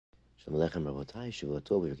Shalom Aleichem Rabotai, Shavua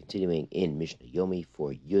Tov. We're continuing in Mishnah Yomi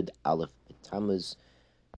for Yud Aleph B'Tammuz.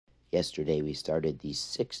 Yesterday we started the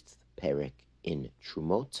sixth parak in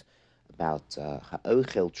Trumot about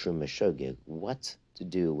Ha'ochel Truma Shogeg, what to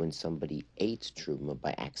do when somebody ate Truma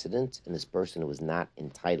by accident and this person was not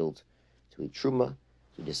entitled to a Truma.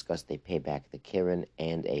 We discussed they pay back the Keren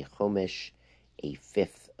and a Chomesh, a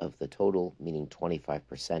fifth of the total, meaning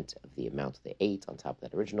 25% of the amount they ate on top of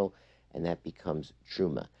that original, and that becomes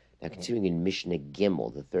Truma. Now, continuing in Mishnah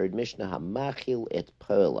Gimel, the third Mishnah, Hamachil et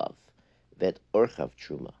Poelav, vet Orchav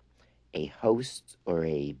Truma, a host or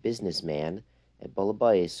a businessman at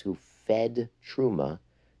Balabayas who fed Truma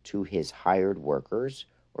to his hired workers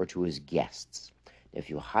or to his guests. Now,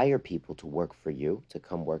 if you hire people to work for you, to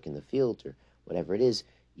come work in the field or whatever it is,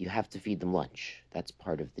 you have to feed them lunch. That's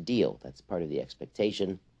part of the deal. That's part of the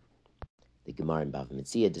expectation. The Gemara in Bava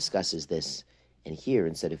Metzia discusses this. And here,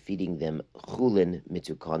 instead of feeding them chulin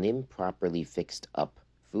mitukanim, properly fixed up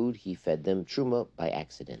food, he fed them truma by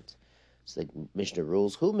accident. So the Mishnah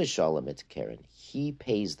rules, hu mishalem et keren. He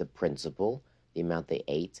pays the principal, the amount they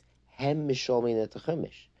ate, hem mishalmin et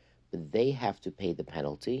chemish. But they have to pay the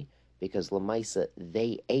penalty because lamaisa,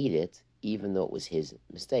 they ate it even though it was his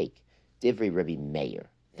mistake. Divrei Rabbi Meir.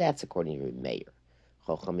 That's according to Rabbi Meir.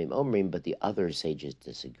 Chachamim omrim, but the other sages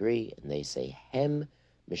disagree, and they say hem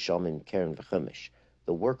mishalmin keren v'chumish.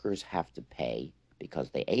 The workers have to pay,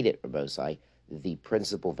 because they ate it, Rabbosai, the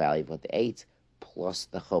principal value of what they ate, plus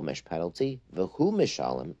the chomesh penalty, v'hu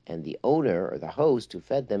mishalem, and the owner, or the host who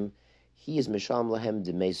fed them, he is mishalem lahem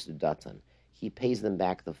demei sudatan. He pays them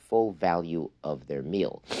back the full value of their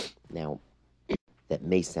meal. Now, that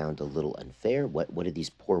may sound a little unfair. What do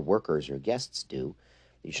these poor workers or guests do?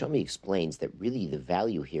 The Yishami explains that really the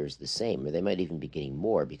value here is the same, or they might even be getting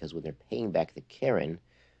more, because when they're paying back the Keren,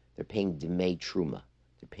 they're paying Demei Truma.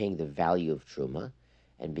 They're paying the value of Truma,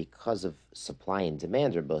 and because of supply and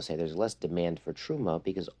demand, or both say there's less demand for Truma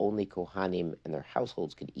because only Kohanim and their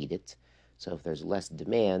households could eat it. So if there's less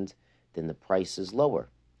demand, then the price is lower.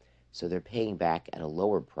 So they're paying back at a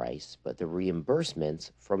lower price, but the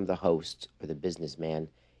reimbursement from the host or the businessman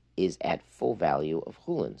is at full value of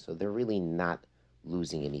Chulin. So they're really not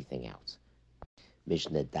losing anything out.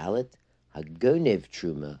 Mishnah Dalet, Hagonev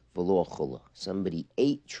Truma v'lo chula. Somebody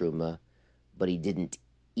ate Truma, but he didn't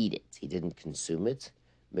eat it. He didn't consume it.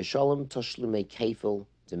 Mishalem toshlume kefil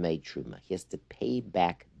demei Truma. He has to pay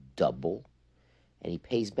back double, and he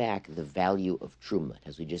pays back the value of Truma.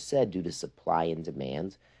 As we just said, due to supply and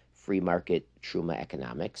demand, free market Truma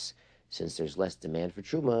economics, since there's less demand for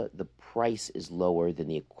Truma, the price is lower than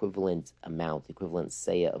the equivalent amount, the equivalent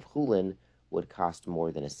seya of Chulin would cost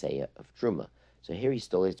more than a seya of Truma. So here he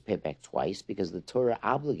still has to pay back twice because the Torah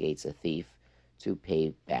obligates a thief to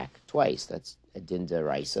pay back twice. That's a din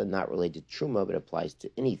d'oraisa, not related to Truma, but applies to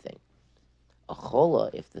anything. A chola,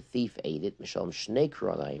 if the thief ate it, mishalem shnei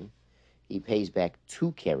kronaim, he pays back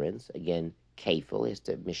 2 kerens, again, kefil, he has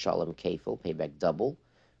to mishalem kefil, pay back double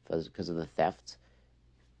because of the theft.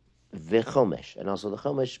 V'chomesh, and also the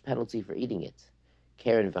chomesh penalty for eating it.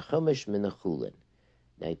 Keren v'chomesh min chulin.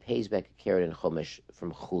 Now he pays back a keren and chomesh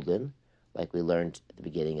from chulin, like we learned at the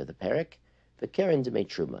beginning of the parak. The keren demei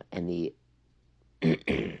truma, and the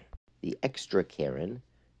the extra keren,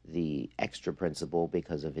 the extra principal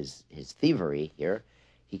because of his thievery here,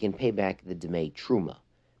 he can pay back the demei truma,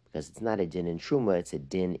 because it's not a din in truma, it's a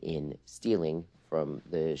din in stealing from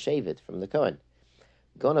the shevet, from the Kohen.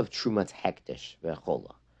 Gone of trumat hektish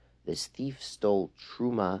ve'chola. This thief stole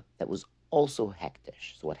truma that was also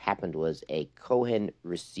hektish. So what happened was a Kohen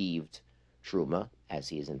received truma, as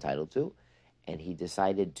he is entitled to, and he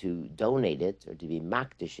decided to donate it, or to be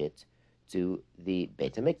makdish it, to the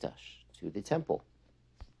Beit HaMikdash, to the temple.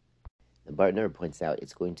 The Bartner points out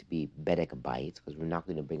it's going to be bedek bayit, because we're not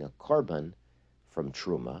going to bring a korban from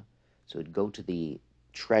truma, so it'd go to the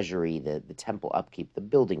treasury, the temple upkeep, the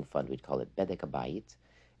building fund, we'd call it bedek bayit,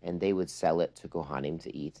 and they would sell it to Kohanim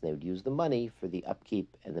to eat, and they would use the money for the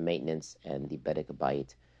upkeep and the maintenance and the bedek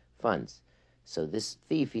bayit funds. So this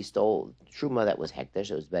thief, he stole truma that was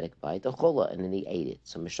hekdesh, it was bedek bayit, the chola, and then he ate it.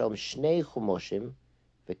 So mishalem shnei chumoshim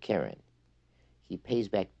v'keren. He pays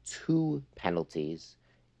back 2 penalties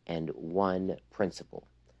and 1 principal.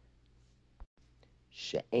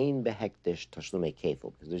 She'ein behekdesh tashlume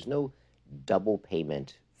kefil, because there's no double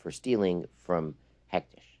payment for stealing from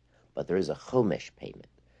hekdesh, but there is a chomesh payment.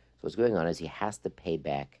 So what's going on is he has to pay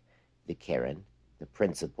back the keren, the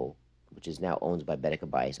principal, which is now owned by Bedek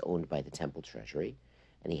Abayis, owned by the temple treasury,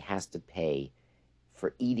 and he has to pay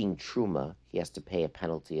for eating truma. He has to pay a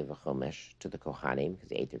penalty of a chomesh to the Kohanim because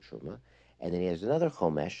they ate their truma, and then he has another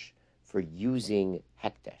chomesh for using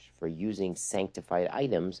hekdesh, for using sanctified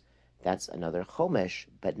items that's another chomesh,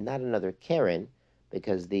 but not another keren,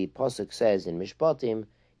 because the pasuk says in Mishpatim,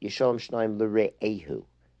 Yishalom Shnaim l're'ehu,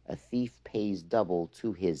 a thief pays double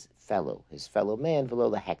to his fellow man, v'lo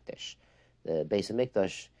lahekdesh. The Beis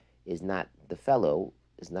Hamikdash is not the fellow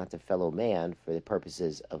man for the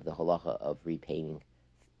purposes of the halacha of repaying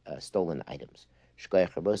stolen items.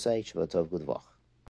 Shkoyach Rabosai, Shabbat Tov, Good Vach.